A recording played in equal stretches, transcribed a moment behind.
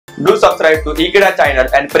Do subscribe to Ekeeda channel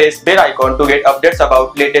and press bell icon to get updates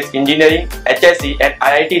about latest engineering, HSC and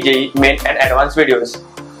IIT JEE main and advanced videos.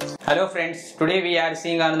 Hello friends, today we are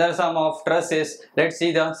seeing another sum of trusses. Let's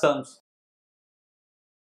see the sums.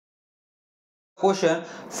 Question: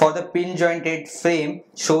 for the pin jointed frame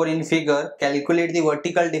shown in figure, calculate the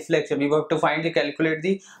vertical deflection. We have to calculate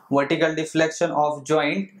the vertical deflection of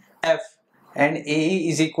joint F, and AE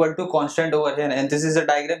is equal to constant over here, and this is a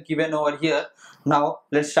diagram given over here. Now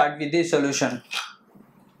let's start with the solution.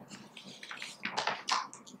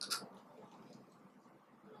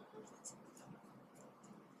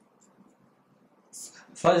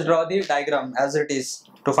 First draw the diagram as it is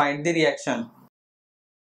to find the reaction.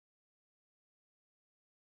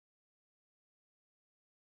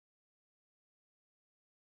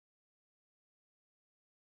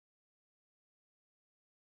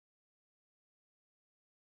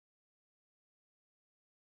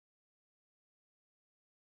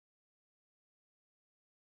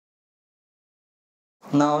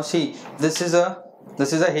 Now see, this is a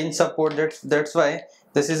hinge support. That's why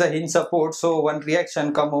this is a hinge support. So one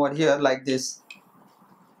reaction come over here like this.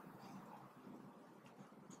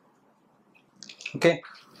 Okay.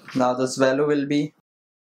 Now this value will be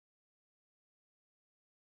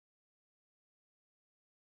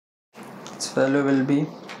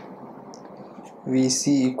VC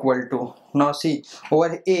equal to. Now see,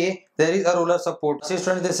 over A there is a roller support. See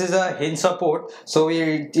students, this is a hinge support. So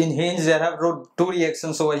in hinge there have two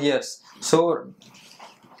reactions over here. So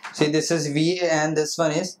see, this is VA and this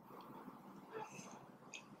one is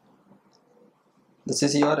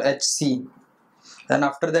your HC. And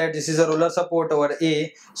after that, this is a roller support over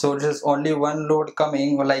A. So it is only one load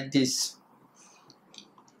coming like this.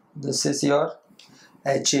 This is your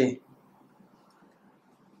HA.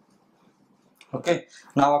 Okay.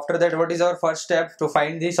 Now after that, what is our first step? To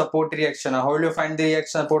find the support reaction. How will you find the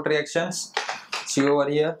support reactions? See over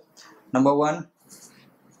here. Number one,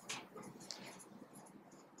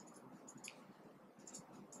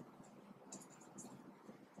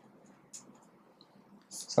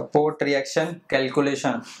 support reaction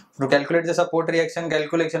calculation. To calculate the support reaction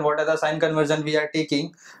calculation, what are the sign conversion we are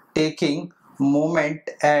taking? Taking moment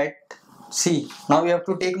at C. Now we have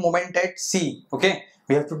to take moment at C. Okay,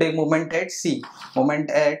 we have to take moment at C. Moment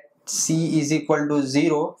at C is equal to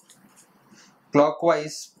 0,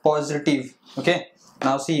 clockwise positive. Okay,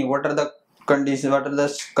 now see what are the conditions, what are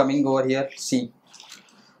the coming over here. C,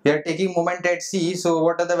 we are taking moment at C. So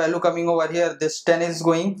what are the value coming over here? This 10 is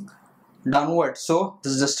going downward, so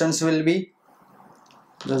this distance will be,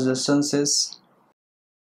 this distance is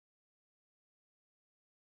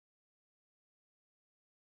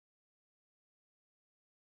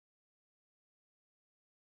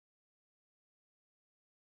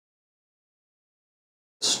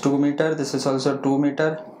is 2 meter. This is also 2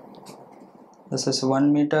 meter. This is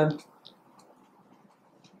 1 meter.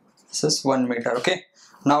 This is 1 meter. Okay,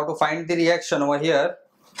 now to find the reaction over here,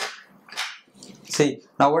 see,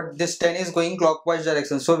 now what, this 10 is going clockwise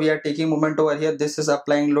direction, so we are taking moment over here. This is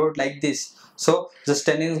applying load like this. So this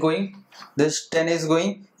 10 is going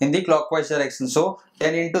in the clockwise direction. So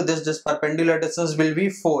 10 into this perpendicular distance will be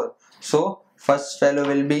 4. So first value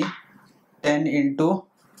will be 10 into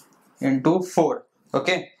 4.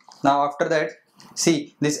 Okay, now after that,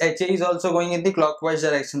 see, this HA is also going in the clockwise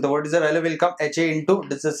direction. So what is the value will come? HA into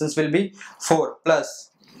this distance will be 4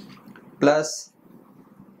 plus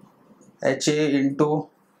HA into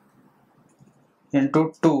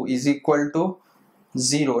 2 is equal to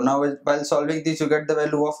 0. Now while solving this, you get the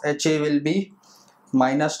value of HA will be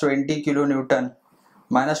minus 20 kilonewton.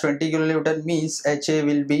 Minus 20 kilonewton means HA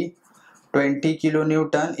will be 20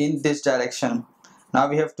 kilonewton in this direction. Now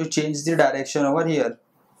we have to change the direction over here.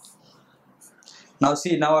 Now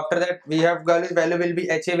see, now after that we have value will be,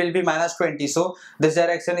 HA will be minus 20. So this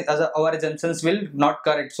direction is, our assumptions will not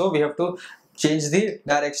correct. So we have to change the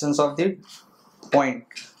directions of the point.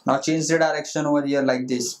 Now change the direction over here like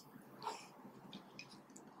this.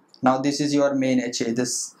 Now this is your main HA.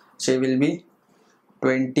 This HA will be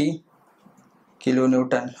 20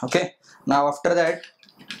 kilonewton. Okay. Now after that,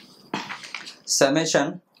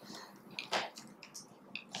 summation.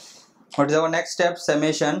 What is our next step?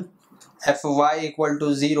 Summation Fy equal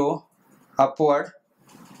to 0, upward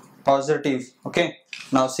positive. Okay.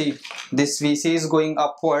 Now see, this VC is going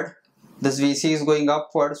upward. This VC is going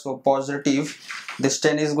upward, so positive. This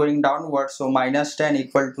 10 is going downward, so minus 10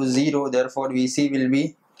 equal to 0. Therefore VC will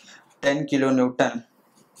be 10 kilonewton.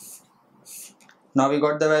 Now we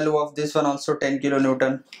got the value of this one also, 10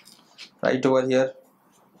 kilonewton, right over here,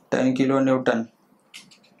 10 kilonewton.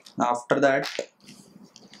 Now after that,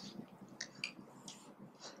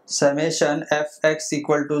 summation fx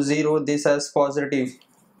equal to 0, this as positive.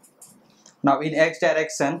 Now in x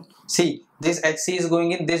direction, see this hc is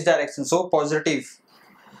going in this direction, so positive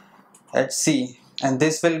hc, and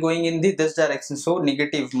this will going in this direction, so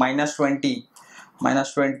negative minus 20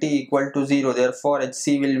 equal to 0, therefore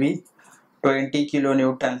hc will be 20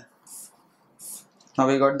 kilonewton. Now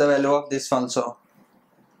we got the value of this also,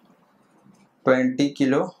 20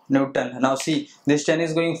 kilonewton. Now see, this 10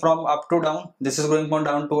 is going from up to down, this is going from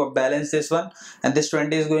down to balance this one, and this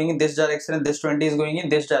 20 is going in this direction and this 20 is going in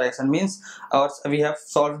this direction, means we have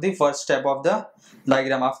solved the first step of the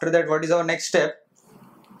diagram. After that, what is our next step?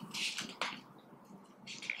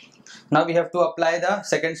 Now we have to apply the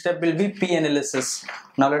second step, will be P analysis.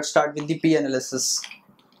 Now let's start with the P analysis.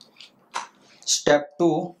 Step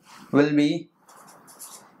 2 will be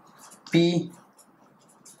P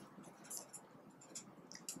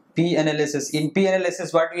analysis. In P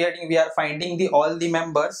analysis, what we are doing, we are finding the all the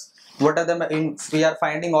members. What are the we are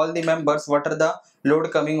finding all the members. What are the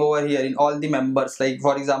load coming over here in all the members? Like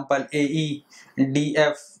for example, AE,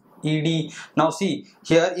 DF, ED. Now see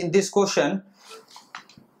here in this question.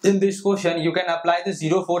 In this question, you can apply the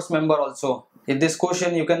zero force member also. In this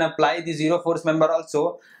question, you can apply the zero force member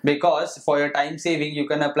also, because for your time saving, you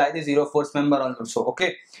can apply the zero force member also.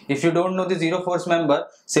 Okay. If you don't know the zero force member,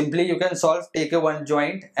 simply you can solve, take a one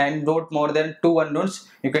joint and note more than two unknowns.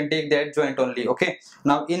 You can take that joint only. Okay.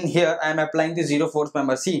 Now in here, I am applying the zero force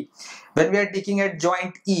member. See, when we are taking at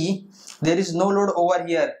joint E, there is no load over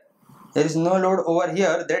here. There is no load over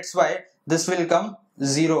here. That's why this will come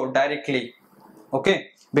 0 directly. Okay.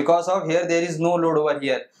 Because of here there is no load over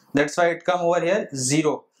here, that's why it come over here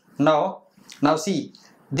 0. Now see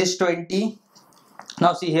this 20.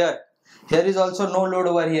 Now see here is also no load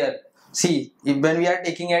over here. See, when we are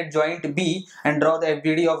taking at joint B and draw the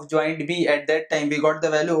FBD of joint B, at that time we got the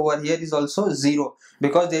value over here is also 0,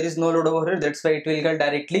 because there is no load over here, that's why it will get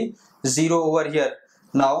directly 0 over here.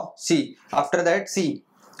 Now see, after that, see,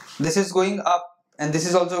 this is going up and this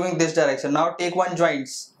is also going this direction. Now take one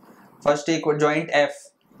joints. First take joint F.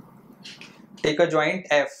 Take a joint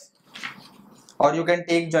F, or you can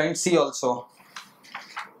take joint C also.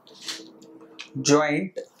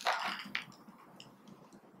 Joint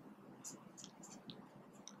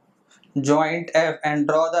F and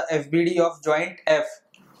draw the FBD of joint F.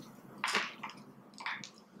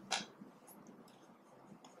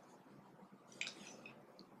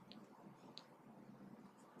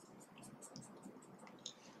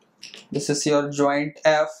 This is your joint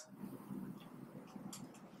F.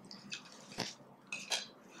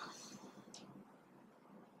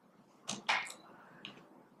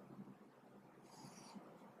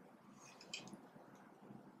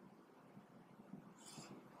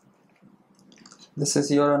 This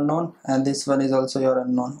is your unknown and this one is also your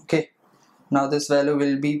unknown. Okay. Now this value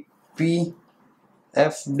will be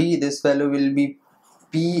PFD. This value will be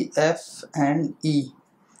PF and E.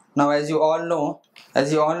 Now as you all know,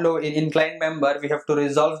 in inclined member, we have to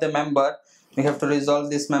resolve the member. We have to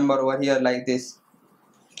resolve this member over here like this.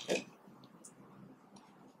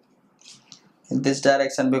 In this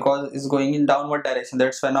direction, because it's going in downward direction.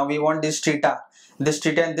 That's why now we want this theta. This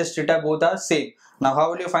theta and this theta both are same. Now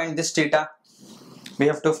how will you find this theta? We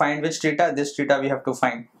have to find which theta? This theta we have to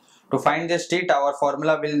find. To find this theta, our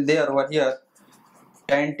formula will there over here.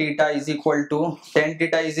 Tan theta is equal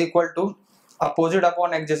to opposite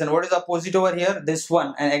upon adjacent. What is opposite over here? This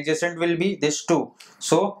one, and adjacent will be this 2.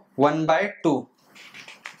 So 1 by 2.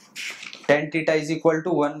 Tan theta is equal to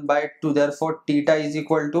 1 by 2. Therefore theta is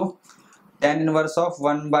equal to tan inverse of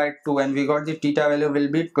 1 by 2, and we got the theta value will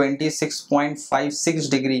be 26.56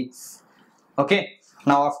 degree. Okay.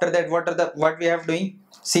 Now after that, what we have doing?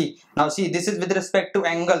 See, now see, this is with respect to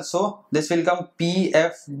angle, so this will come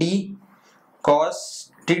PFD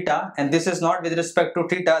cos theta, and this is not with respect to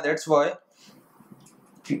theta, that's why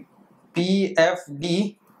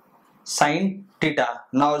PFD sin theta.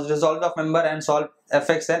 Now resolve the member and solve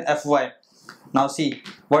fx and fy. Now see,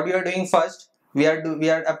 what we are doing first, we are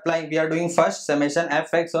doing first summation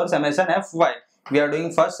fx or summation fy. We are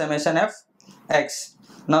doing first summation fx.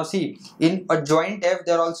 Now see, in a joint F,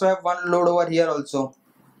 there also have one load over here also.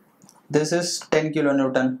 This is 10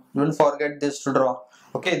 kilonewton. Don't forget this to draw.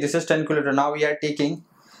 Okay, this is 10 kilonewton. Now we are taking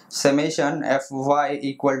summation Fy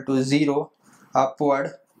equal to 0,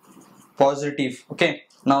 upward, positive. Okay,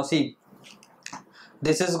 now see,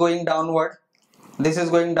 this is going downward. This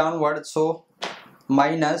is going downward. So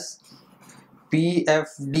minus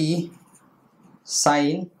PFD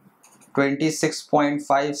sine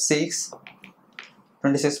 26.56.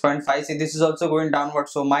 This is also going downward,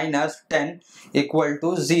 so minus 10 equal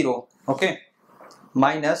to 0. Okay,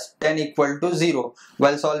 minus 10 equal to 0.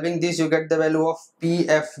 While solving this, you get the value of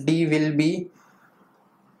PFD will be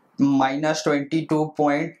minus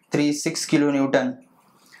 22.36 kilonewton.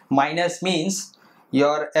 Minus means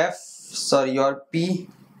your your PFD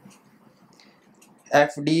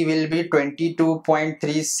will be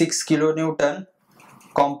 22.36 kilonewton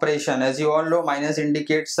compression. As you all know, minus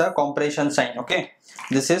indicates a compression sign. Okay,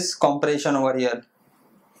 this is compression over here.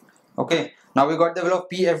 Okay, now we got the value of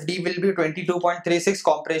PFD will be 22.36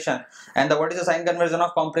 compression, and what is the sign conversion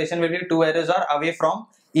of compression will be two arrows are away from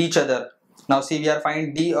each other. Now see, we are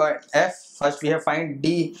find D or F. First we have find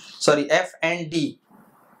F and D.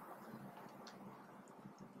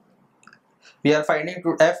 We are finding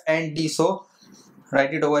to F and D, so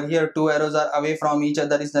write it over here. Two arrows are away from each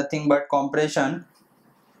other is nothing but compression,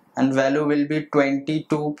 and value will be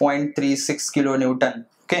 22.36 kilonewton.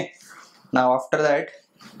 Okay, now after that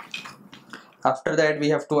we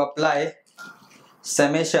have to apply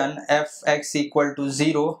summation Fx equal to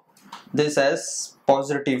 0, this as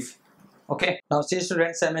positive. Okay, now see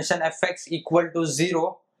students, summation Fx equal to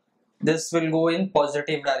 0, this will go in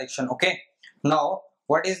positive direction. Okay, now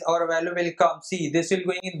what is our value will come, see this will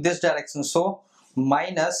going in this direction, so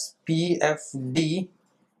minus PFD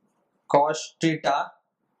cos theta,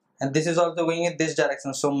 and this is also going in this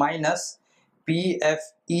direction, so minus PFE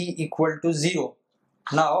equal to 0.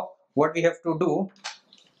 Now what we have to do,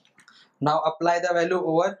 now apply the value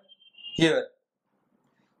over here.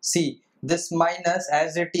 See this minus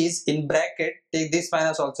as it is in bracket, take this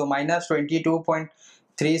minus also, minus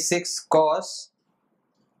 22.36 cos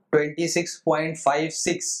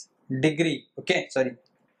 26.56 degree. Okay, sorry,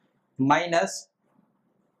 minus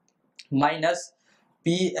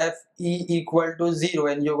PFE equal to 0,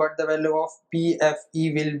 and you got the value of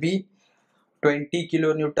PFE will be 20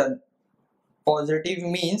 kilonewton. Positive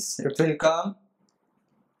means it will come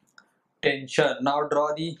tension. Now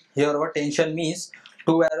draw the here what tension means,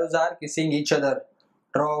 two arrows are kissing each other.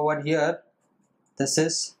 Draw over here, this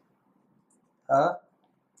is a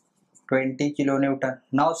 20 kilonewton.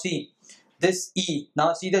 Now see this E,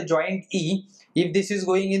 now see the joint E, if this is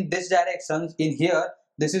going in this direction, in here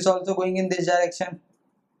this is also going in this direction.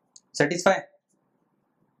 Satisfy?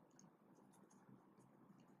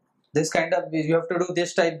 This kind of, you have to do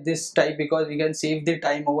this type because we can save the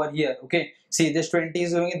time over here. Okay, see this 20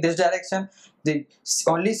 is going in this direction,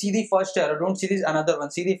 only see the first arrow, don't see this another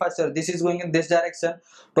one, see the first arrow, this is going in this direction.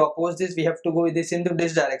 To oppose this we have to go this into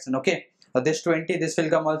this direction. Okay, this 20, this will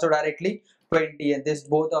come also directly 20, and this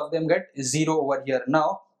both of them get 0 over here.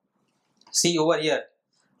 Now see over here,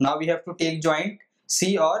 now we have to take joint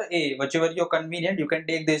C or A, whichever you're convenient, you can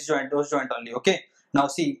take this joint, those joint only. Okay, now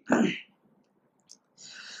see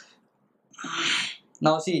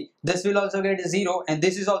now see this will also get 0, and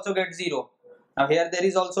this is also get 0. Now here there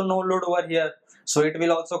is also no load over here, so it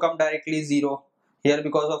will also come directly 0 here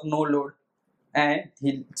because of no load. And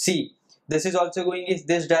see this is also going in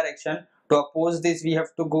this direction. To oppose this we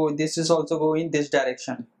have to go, this is also going in this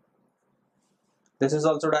direction, this is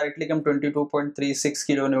also directly come 22.36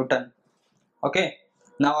 kilonewton. Okay,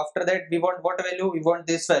 now after that we want what value, we want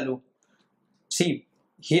this value. See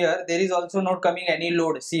here there is also not coming any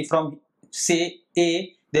load, see from say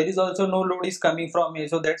A there is also no load is coming from A,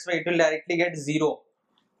 so that's why it will directly get 0,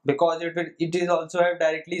 because it is also have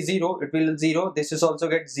directly 0, it will 0, this is also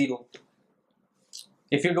get 0.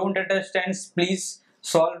 If you don't understand, please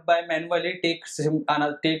solve by manually, take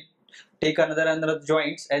another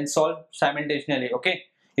joints and solve simultaneously. Okay,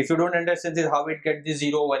 if you don't understand this how it get the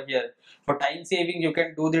 0 over here, for time saving you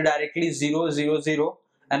can do the directly 0 0 0,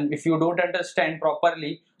 and if you don't understand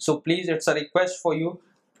properly, so please, it's a request for you,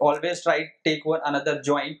 always try take one another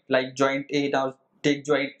joint like joint A. Now take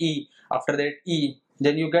joint E, after that E,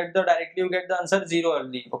 then you get the directly you get the answer 0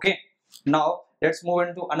 only. Okay, now let's move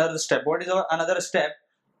into another step. What is our another step?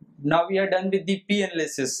 Now we are done with the P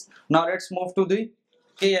analysis. Now let's move to the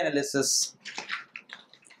K analysis.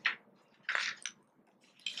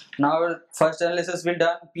 Now first analysis will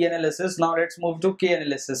done, P analysis. Now let's move to K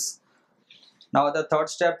analysis. Now the third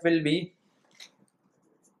step will be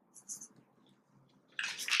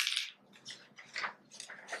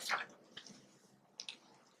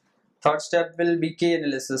K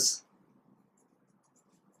analysis.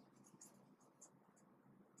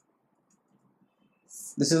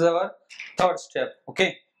 This is our third step.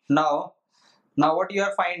 Okay, now what you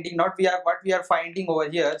are finding, not what we are finding over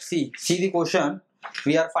here, see the question,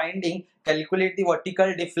 we are finding calculate the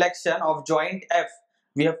vertical deflection of joint F.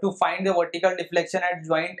 We have to find the vertical deflection at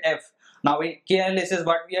joint F. Now in K analysis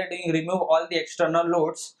what we are doing, remove all the external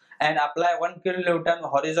loads and apply 1 kilonewton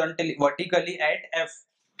horizontally vertically at F.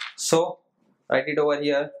 So write it over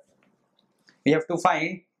here, we have to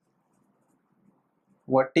find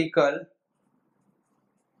vertical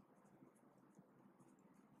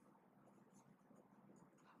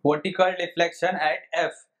deflection at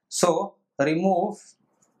F. So remove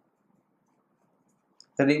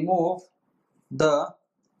the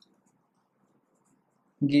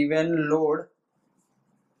given load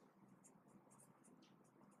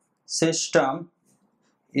system,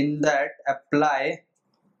 in that apply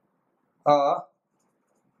a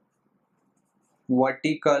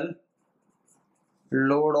vertical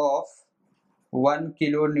load of 1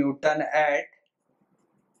 kilonewton at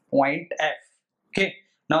point F. Okay,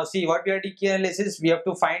 now see what we are doing analysis, we have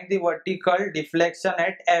to find the vertical deflection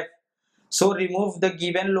at F. So remove the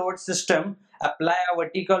given load system, apply a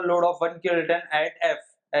vertical load of 1 kilonewton at F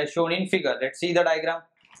as shown in figure. Let's see the diagram.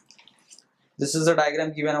 This is the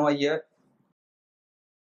diagram given over here.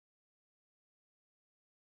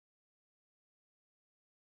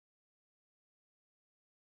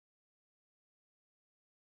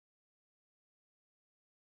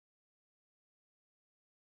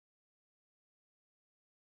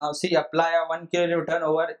 Now see, apply a 1 kilonewton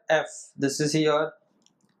over F. This is your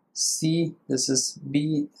C, this is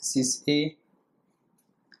B, this is A,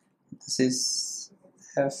 this is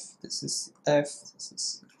F, this is F, this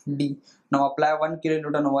is D. Now apply 1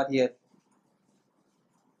 kilonewton over here.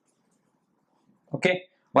 Okay,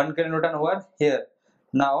 1 kilonewton over here.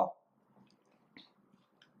 Now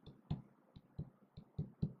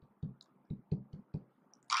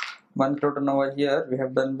 1 kilonewton over here. We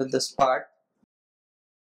have done with this part.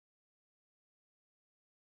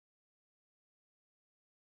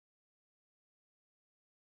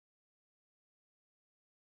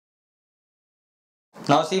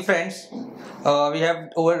 Now see friends, we have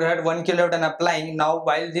overhead 1 kilonewton applying. Now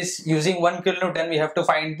while this using 1 kilonewton, we have to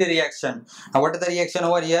find the reaction. Now what is the reaction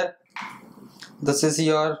over here? This is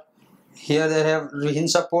your, here they have hinge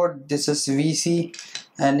support, this is VC,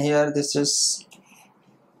 and here this is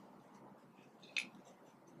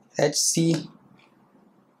HC,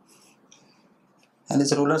 and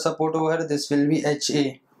this roller support over here, this will be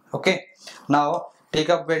HA. Okay, now take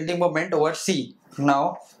up bending moment over C.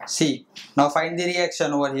 Now C, now find the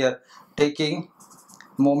reaction over here, taking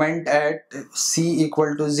moment at C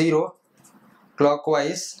equal to 0,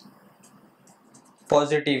 clockwise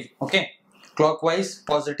positive. Okay, clockwise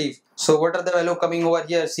positive. So what are the value coming over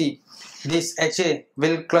here? See, this HA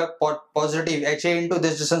will clock positive, HA into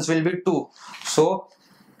this distance will be 2, so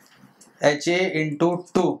HA into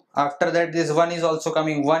 2. After that this 1 is also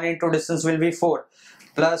coming, 1 into distance will be 4,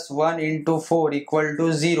 plus 1 into 4 equal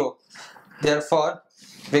to 0. Therefore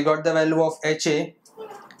we got the value of HA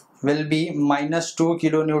will be minus 2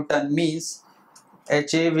 kilonewton, means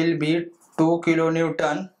HA will be 2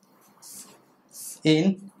 kilonewton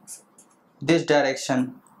in this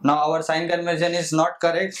direction. Now our sign conversion is not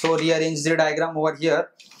correct, so rearrange the diagram over here.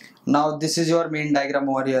 Now this is your main diagram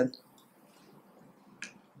over here.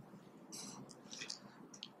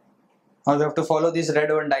 Now you have to follow this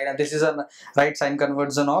red one diagram. This is a right sign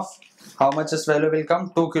conversion of how much this value will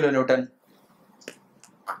come, 2 kilonewton.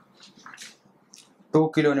 2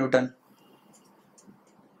 kilonewton.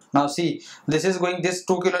 Now see, this is going, this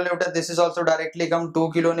 2 kilonewton, this is also directly come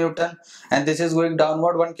 2 kilonewton, and this is going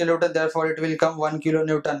downward 1 kilonewton, therefore it will come 1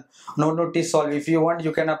 kilonewton. No need to solve. If you want,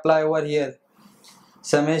 you can apply over here.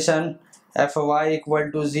 Summation Fy equal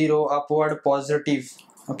to 0, upward positive.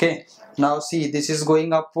 Okay, now see, this is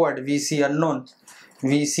going upward, Vc unknown.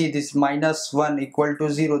 Vc, this minus 1 equal to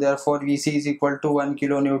 0, therefore Vc is equal to 1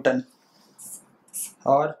 kilonewton.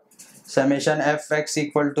 Or summation Fx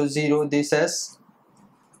equal to 0, this as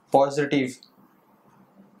positive.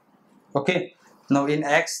 Okay, now in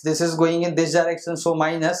X, this is going in this direction, so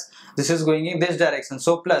minus, this is going in this direction,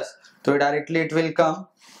 so plus, so directly it will come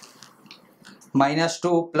minus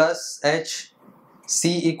 2 plus H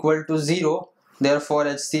C equal to 0, therefore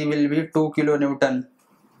HC will be 2 kilonewton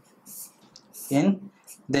in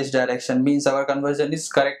this direction, means our conversion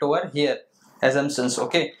is correct over here, assumptions.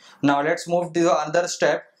 Okay, now let's move to the other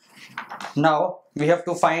step. Now we have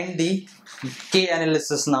to find the K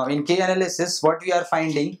analysis. Now in K analysis, what we are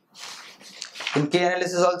finding, in K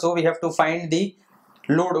analysis also we have to find the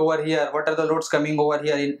load over here. What are the loads coming over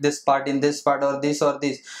here in this part, or this or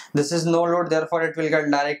this? This is no load, therefore it will get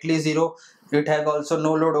directly 0. It have also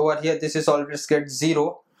no load over here, this is always get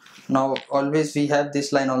 0. Now always we have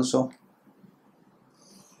this line also.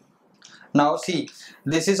 Now see,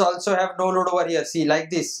 this is also have no load over here. See, like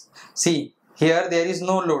this. See, here there is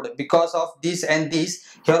no load because of this and this.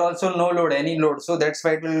 Here also no load, any load. So that's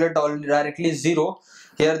why it will get all directly 0.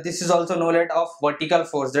 Here this is also nullity of vertical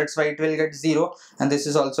force, that's why it will get 0, and this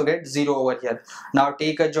is also get 0 over here. Now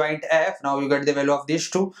take a joint F. Now you get the value of these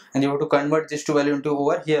two, and you have to convert this two value into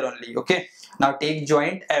over here only. Okay, now take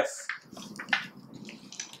joint F.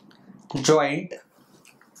 Joint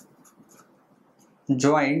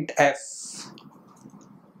F.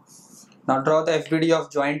 Now draw the FBD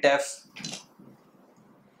of joint F.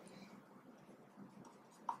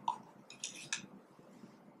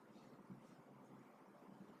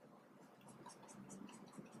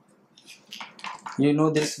 You know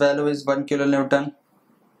this value is 1 kilonewton.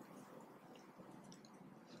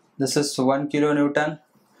 This is 1 kilonewton,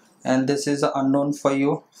 and this is unknown for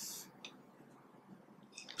you,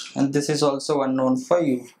 and this is also unknown for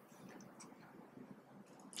you.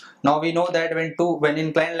 Now we know that when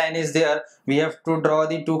inclined line is there, we have to draw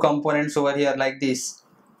the two components over here like this,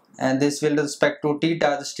 and this will respect to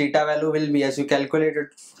theta. This theta value will be, as you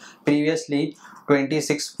calculated previously,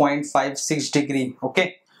 26.56 degree.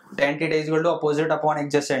 Okay, tan theta is equal to opposite upon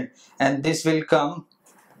adjacent, and this will come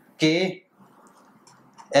KFD,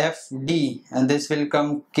 and this will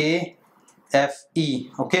come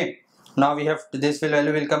KFE. Okay, now we have this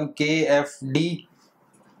value will come KFD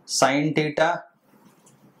sin theta,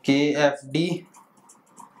 KFD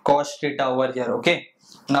cos theta over here. Okay,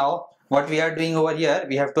 now what we are doing over here,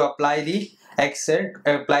 we have to apply the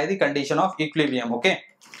condition of equilibrium. Okay,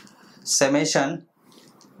 summation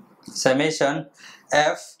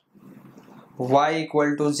F y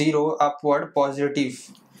equal to 0 upward positive.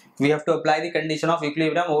 We have to apply the condition of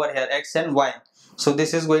equilibrium over here, x and y. So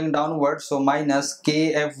this is going downward, so minus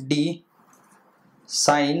KFD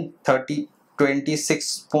sin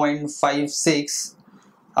 26.56.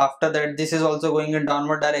 After that, this is also going in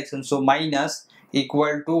downward direction, so minus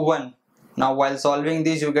equal to 1. Now while solving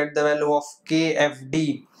this, you get the value of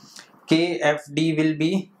KFD. KFD will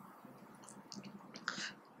be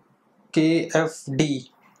KFD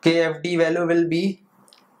value will be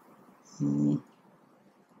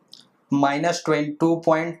minus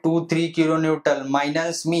 2.23 kilonewton.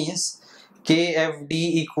 Minus means KFD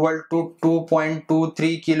equal to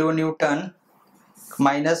 2.23 kilonewton.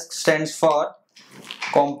 Minus stands for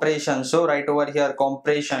compression, so right over here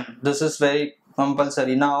compression. This is very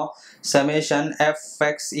compulsory. Now summation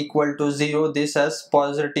Fx equal to 0, this as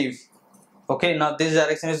positive. Okay, now this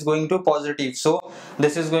direction is going to positive, so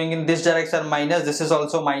this is going in this direction minus, this is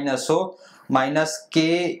also minus, so minus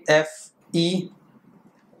KFE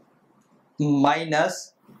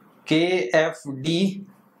minus KFD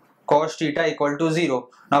cos theta equal to 0.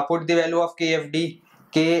 Now put the value of KFD.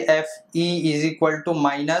 KFE is equal to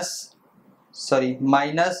minus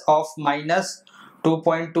of minus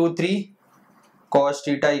 2.23 cos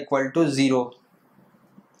theta equal to 0.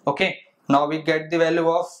 Okay, now we get the value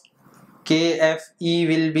of KFE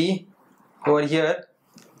will be over here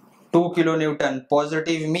 2 kilonewton.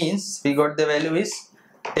 Positive means we got the value is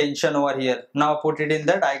tension over here. Now put it in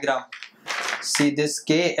the diagram. See this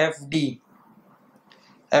KFD.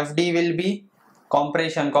 FD will be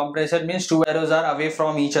compression. Compression means two arrows are away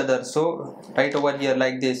from each other. So right over here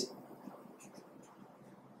like this.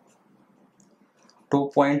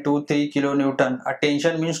 2.23 kilonewton. A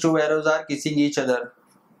tension means two arrows are kissing each other.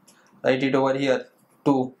 Write it over here.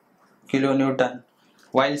 2 kilonewton.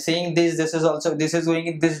 While saying this is going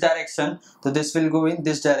in this direction, so this will go in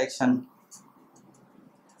this direction.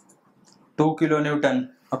 2 kilonewton.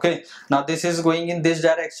 Okay, now this is going in this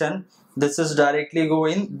direction, this is directly go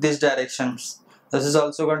in this direction. This is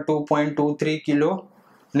also got 2.23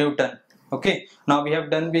 kilonewton. Okay, now we have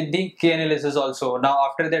done with the K analysis also. Now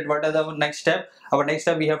after that, what is our next step? Our next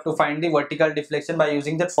step, we have to find the vertical deflection by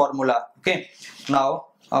using that formula. Okay, now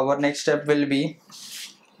our next step will be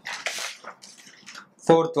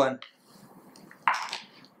fourth one.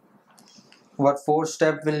 Our fourth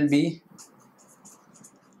step will be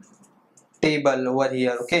table over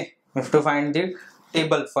here. Okay, we have to find the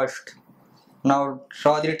table first. Now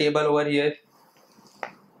draw the table over here.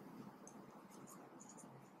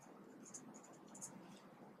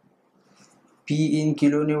 P in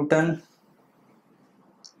kilonewton,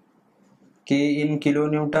 K in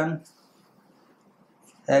kilonewton,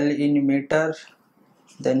 L in meter,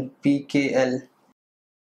 then pKl.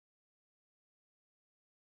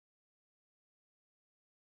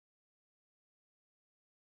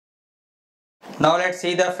 Now let's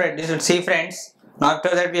see friends. Now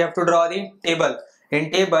after that we have to draw the table. In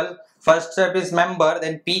table, first step is member,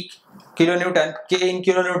 then P kilonewton, K in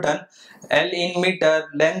kilonewton, L in meter,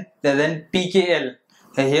 then pKl.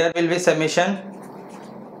 Here will be summation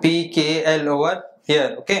pKl over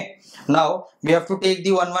here. Okay. Now we have to take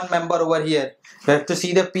the one member over here. We have to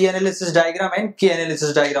see the P analysis diagram and K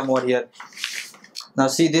analysis diagram over here. Now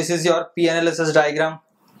see, this is your P analysis diagram.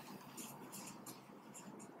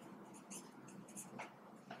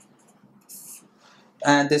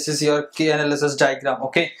 And this is your K analysis diagram.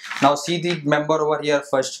 Okay, now see the member over here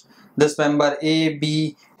first. This member A,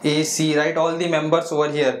 B, A, C, write all the members over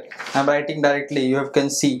here. I'm writing directly, you can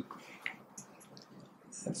see.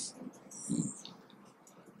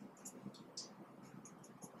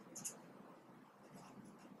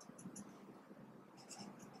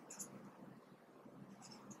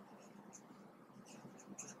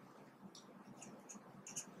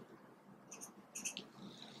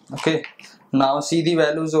 Okay, now see the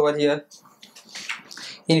values over here.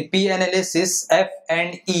 In P analysis, F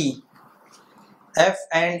and E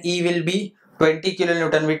will be 20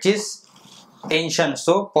 kilonewton, which is tension,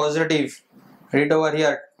 so positive. Read over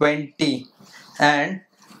here 20. And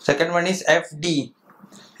second one is FD.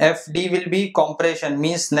 FD will be compression,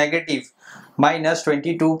 means negative, minus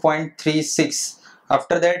 22.36.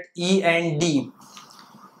 After that E and D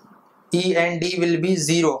will be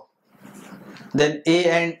 0. Then A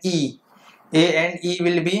and E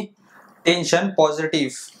will be tension,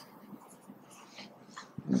 positive.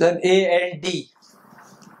 Then A and D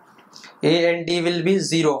will be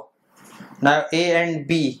 0. Now A and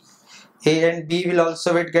B will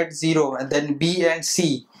also get 0. And then B and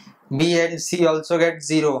C also get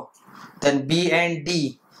 0. Then B and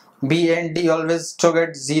D always to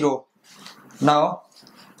get 0. Now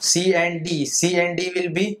C and D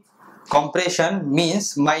will be compression,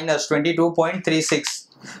 means minus 22.36.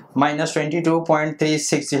 Minus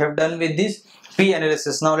 22.36. You have done with this P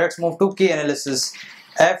analysis. Now let's move to K analysis.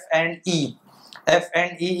 F and E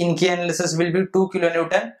in K analysis will be 2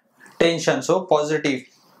 kilonewton tension, so positive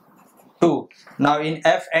 2. Now in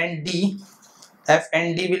F and D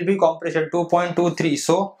will be compression, 2.23,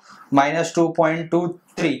 so minus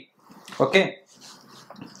 2.23. okay,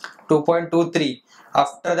 2.23.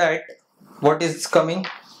 After that, what is coming?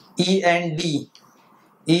 E and D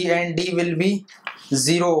will be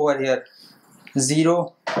 0 over here,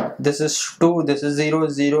 0. This is 2, this is 0,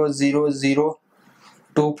 0, 0, 0,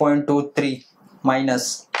 2.23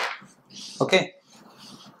 minus. Okay,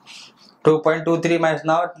 2.23 minus.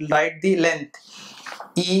 Now write the length.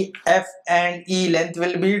 F and E length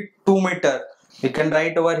will be 2 meter. We can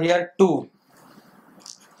write over here 2.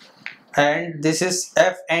 And this is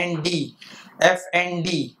F and D. Now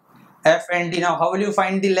how will you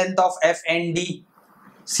find the length of F and D?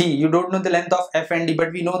 See, you don't know the length of F and D,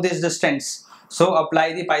 but we know this distance. So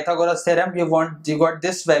apply the Pythagoras theorem. You got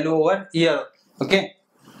this value over here. Okay.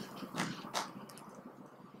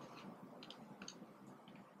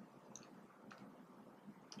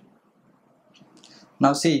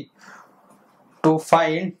 Now see, to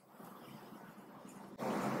find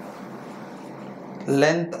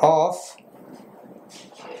length of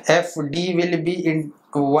FD will be in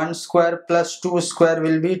 1 square plus 2 square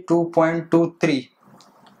will be 2.23.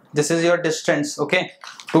 This is your distance. Okay,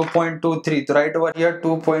 2.23. So right over here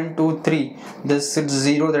 2.23. This is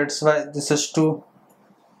 0. That's why this is 2.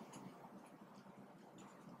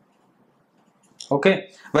 Okay,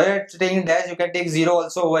 where it's taking dash, you can take 0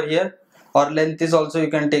 also over here. Or length is also, you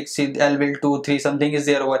can take, see, L will 2, 3, something is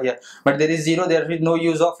there over here, but there is 0, there is no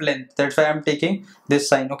use of length. That's why I'm taking this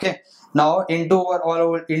sign. Okay, now into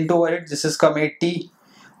over it, this is come 80,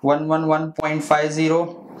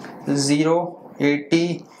 111.50, 0,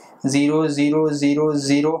 80, 0, 0, 0,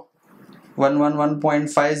 0,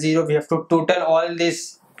 111.50. We have to total all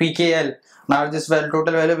this PKL. Now this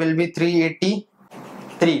total value will be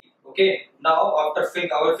 383. Okay, now after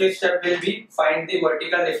our fifth step will be find the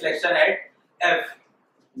vertical deflection at F.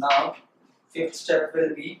 Now fifth step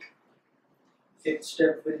will be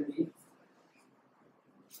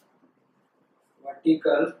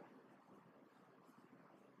vertical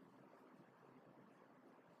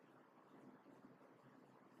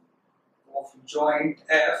of joint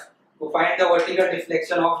F. To find the vertical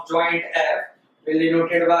deflection of joint F will be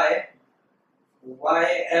denoted by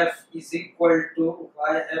YF is equal to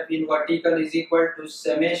YF in vertical is equal to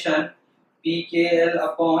summation PKL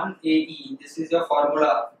upon AE. This is your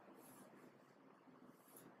formula.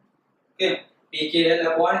 Okay,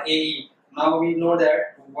 PKL upon AE. Now we know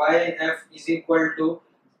that YF is equal to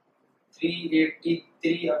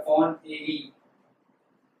 383 upon AE.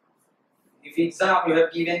 If exam you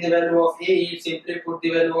have given the value of AE, simply put the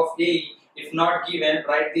value of AE. If not given,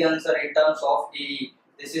 write the answer in terms of AE.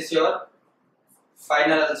 This is your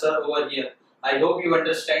final answer over here. I hope you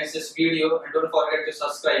understand this video and don't forget to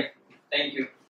subscribe. Thank you.